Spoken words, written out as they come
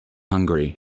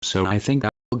hungry, so I think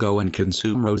I'll go and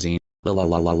consume Rosie. La la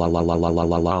la la la la la la la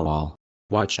la la la.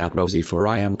 Watch out, Rosie, for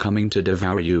I am coming to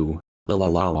devour you. La la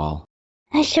la la.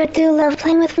 I sure do love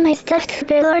playing with my stuffed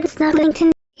bear Lord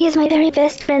Snugglington. He is my very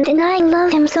best friend and I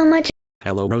love him so much.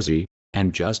 Hello, Rosie,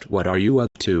 and just what are you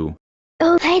up to?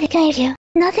 Oh, I gave you.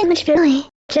 Nothing much really.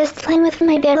 Just playing with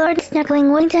my bear Lord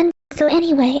Snugglington. So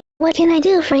anyway, what can I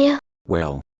do for you?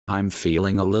 Well, I'm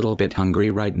feeling a little bit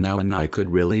hungry right now and I could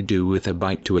really do with a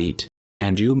bite to eat.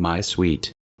 And you, my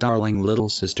sweet, darling little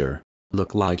sister,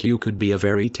 look like you could be a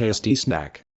very tasty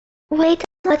snack. Wait,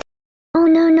 what? Oh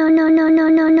no no no no no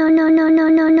no no no no no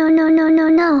no no no no no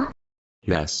no.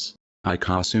 Yes, I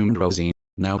consumed Rosie,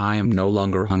 now I am no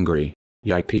longer hungry.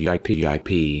 Yippee yippee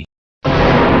yippee.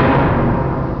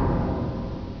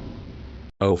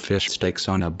 Oh, fish sticks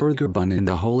on a burger bun in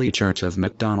the Holy Church of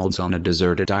McDonald's on a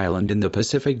deserted island in the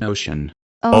Pacific Ocean.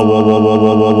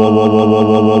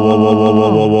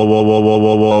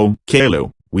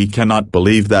 Kalu, we cannot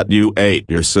believe that you ate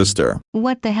your sister.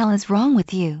 What the hell is wrong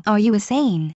with you? Are you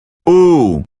insane?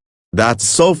 Ooh. That's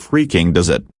so freaking does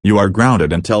it. You are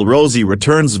grounded until Rosie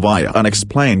returns via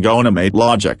unexplained Gonamate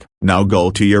logic. Now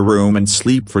go to your room and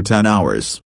sleep for 10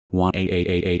 hours. You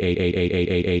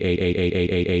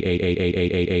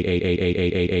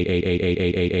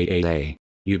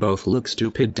both look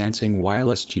stupid dancing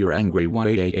whilst you're angry.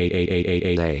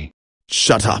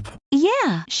 Shut up.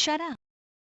 Yeah, shut up.